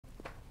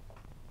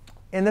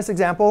in this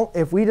example,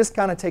 if we just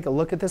kind of take a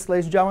look at this,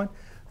 ladies and gentlemen,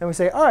 then we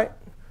say, all right,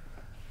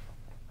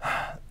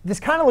 this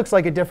kind of looks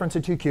like a difference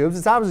of two cubes.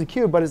 It's obviously a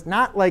cube, but it's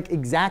not like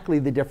exactly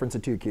the difference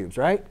of two cubes,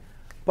 right?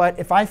 But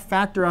if I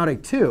factor out a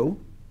 2,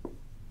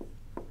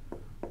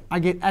 I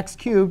get x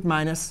cubed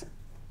minus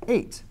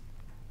 8,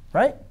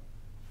 right?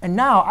 And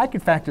now I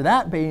could factor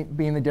that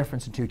being the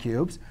difference of two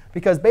cubes,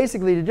 because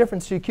basically the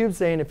difference of two cubes is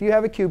saying if you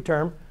have a cube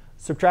term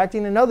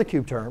subtracting another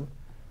cube term,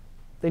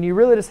 then you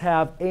really just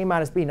have a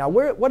minus b. Now,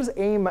 what does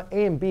a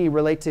and b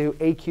relate to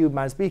a cubed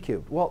minus b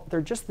cubed? Well,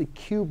 they're just the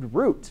cubed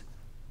root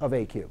of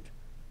a cubed.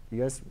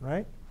 You guys,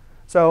 right?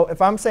 So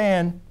if I'm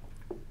saying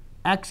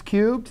x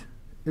cubed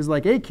is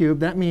like a cubed,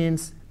 that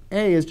means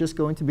a is just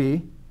going to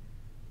be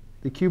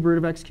the cube root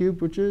of x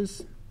cubed, which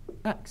is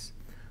x.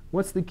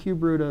 What's the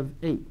cube root of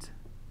 8?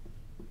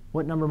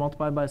 What number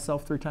multiplied by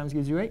itself 3 times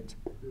gives you 8?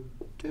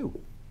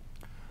 2.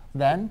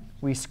 Then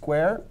we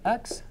square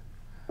x.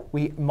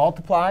 We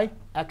multiply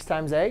x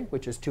times a,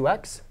 which is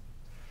 2x.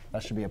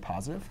 That should be a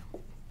positive.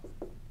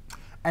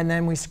 And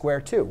then we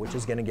square 2, which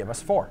is going to give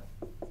us 4.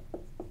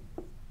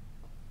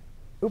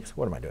 Oops,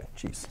 what am I doing?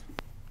 Jeez.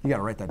 You got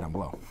to write that down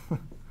below.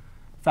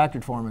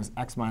 Factored form is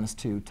x minus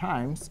 2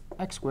 times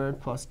x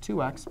squared plus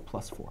 2x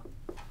plus 4.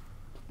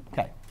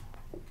 OK.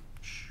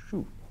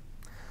 Shoot.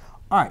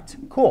 All right,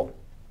 cool.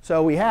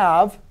 So we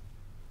have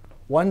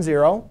 1,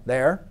 0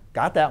 there.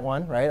 Got that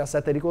one, right? I'll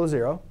set that equal to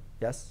 0.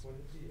 Yes?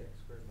 Wouldn't it be x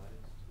squared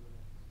minus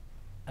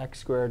 2x? X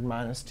squared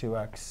minus 2x.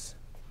 Because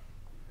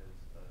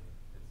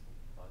it's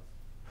plus?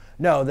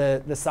 No,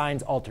 the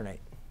signs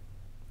alternate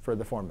for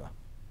the formula.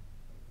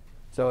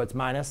 So it's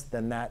minus,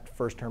 then that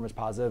first term is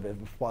positive,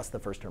 and plus the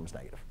first term is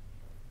negative.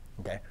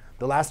 OK?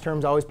 The last term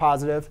is always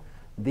positive.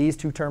 These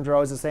two terms are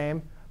always the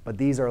same, but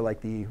these are like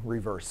the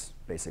reverse,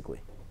 basically.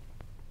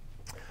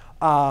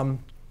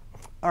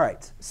 All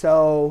right,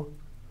 so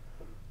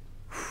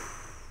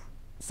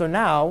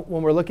now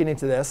when we're looking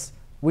into this,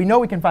 we know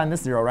we can find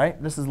this 0,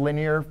 right? This is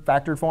linear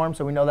factored form,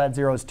 so we know that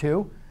 0 is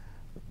 2.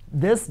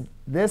 This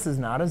is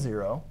not a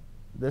 0.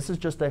 This is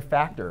just a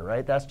factor,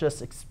 right? That's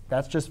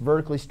just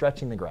vertically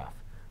stretching the graph.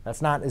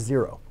 That's not a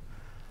 0.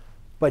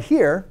 But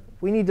here,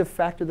 we need to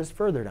factor this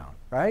further down,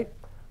 right?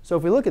 So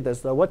if we look at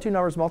this, though, what two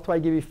numbers multiply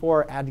to give you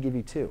 4, add to give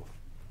you 2?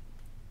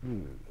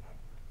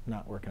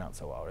 Not working out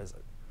so well, is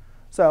it?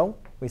 So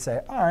we say,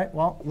 all right,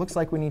 well, looks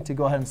like we need to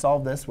go ahead and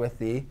solve this with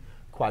the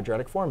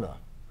quadratic formula.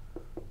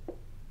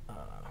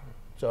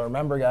 So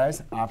remember,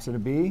 guys, opposite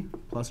of b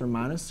plus or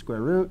minus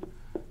square root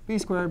b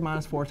squared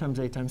minus 4 times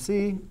a times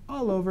c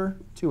all over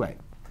 2a.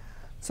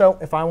 So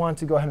if I want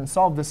to go ahead and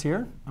solve this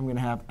here, I'm going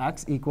to have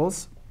x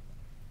equals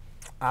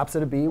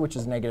opposite of b, which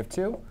is negative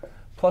 2,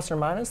 plus or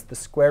minus the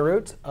square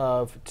root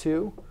of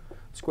 2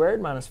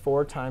 squared minus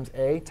 4 times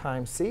a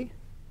times c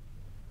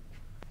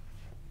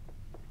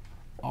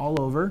all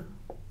over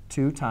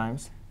 2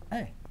 times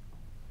a.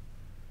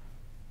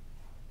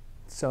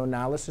 So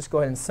now let's just go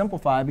ahead and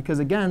simplify, because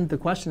again, the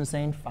question is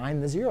saying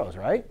find the zeros,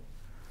 right?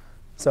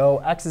 So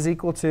x is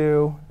equal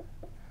to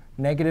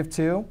negative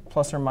 2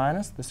 plus or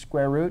minus the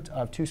square root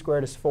of 2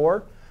 squared is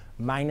 4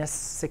 minus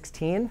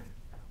 16,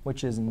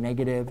 which is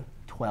negative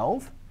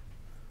 12.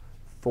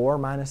 4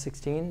 minus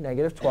 16,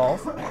 negative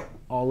 12,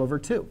 all over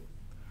 2.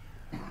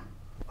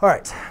 All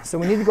right, so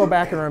we need to go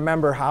back and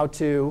remember how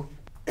to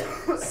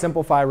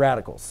simplify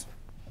radicals.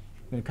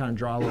 I'm going to kind of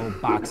draw a little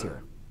box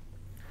here.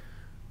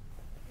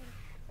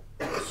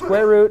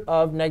 Square root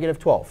of negative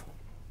 12.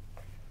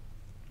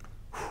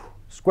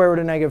 Square root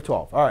of negative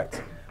 12. All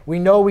right. We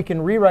know we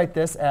can rewrite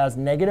this as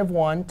negative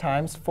 1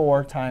 times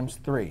 4 times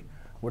 3.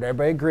 Would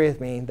everybody agree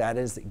with me? That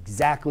is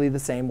exactly the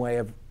same way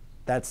of,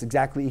 that's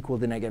exactly equal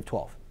to negative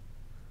 12.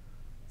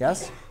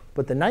 Yes?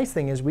 But the nice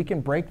thing is we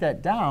can break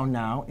that down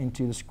now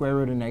into the square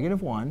root of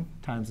negative 1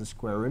 times the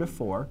square root of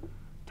 4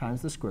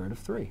 times the square root of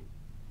 3.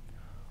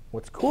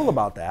 What's cool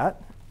about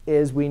that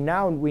is we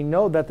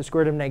know that the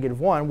square root of negative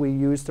 1 we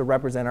use to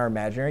represent our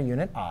imaginary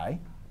unit I.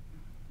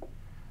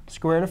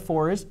 Square root of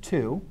 4 is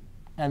 2.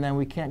 And then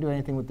we can't do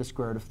anything with the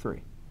square root of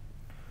 3.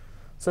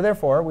 So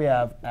therefore, we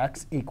have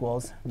x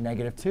equals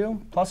negative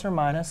 2 plus or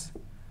minus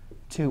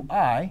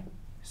 2i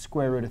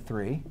square root of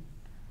 3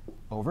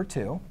 over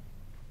 2.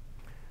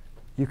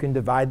 You can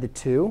divide the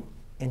 2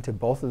 into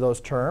both of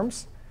those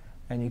terms.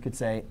 And you could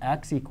say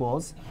x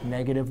equals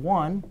negative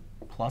 1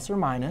 plus or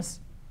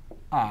minus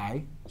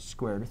I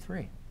square root of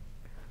 3.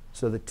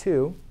 So the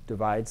 2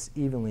 divides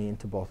evenly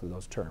into both of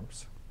those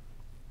terms.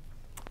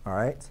 All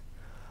right.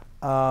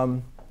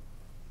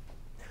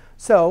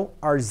 So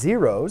our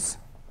zeros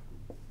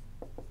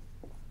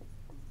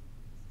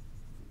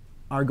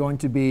are going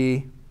to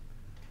be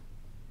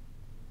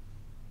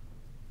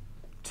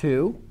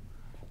 2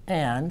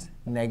 and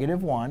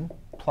negative 1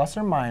 plus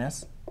or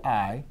minus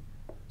I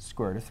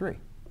square root of 3.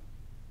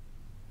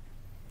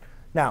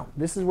 Now,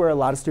 this is where a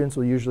lot of students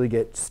will usually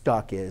get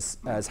stuck as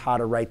how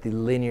to write the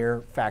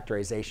linear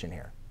factorization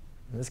here.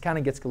 And this kind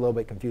of gets a little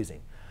bit confusing.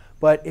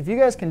 But if you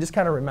guys can just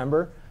kind of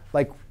remember,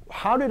 like,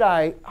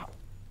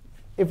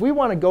 if we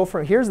want to go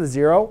from, here's the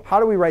 0,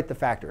 how do we write the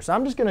factor? So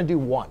I'm just going to do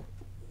 1.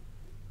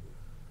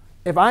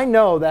 if I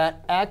know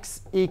that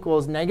x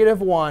equals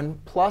 -1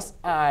 plus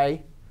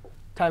I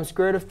times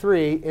square root of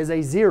 3 is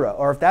a 0,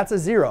 or if that's a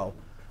 0,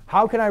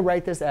 how can I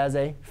write this as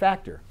a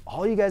factor?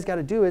 All you guys got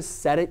to do is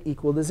set it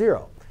equal to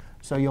 0.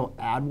 So you'll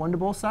add 1 to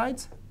both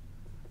sides.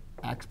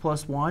 X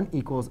plus 1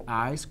 equals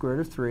I square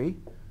root of 3.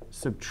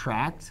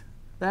 Subtract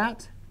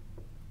that.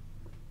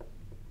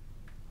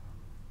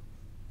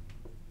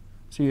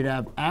 So you'd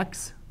have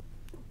x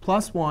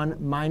plus 1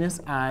 minus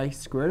I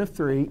square root of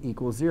 3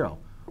 equals 0.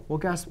 Well,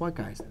 guess what,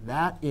 guys?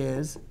 That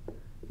is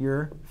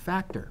your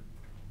factor.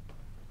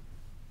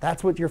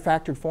 That's what your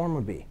factored form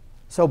would be.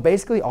 So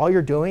basically, all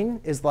you're doing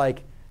is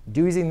like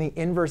using the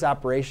inverse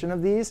operation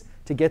of these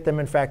to get them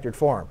in factored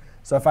form.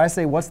 So if I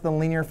say, what's the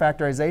linear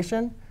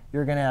factorization?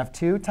 You're going to have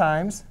 2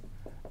 times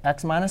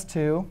x minus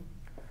 2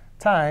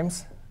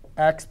 times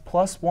x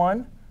plus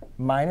 1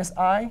 minus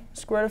I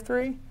square root of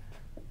 3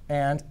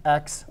 and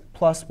x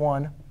plus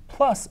 1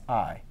 plus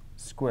I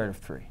square root of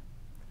 3.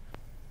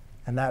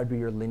 And that would be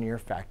your linear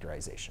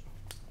factorization.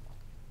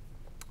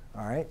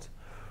 All right.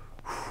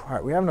 All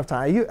right, we have enough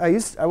time.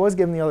 I was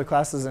giving the other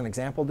classes an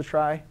example to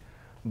try,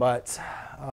 but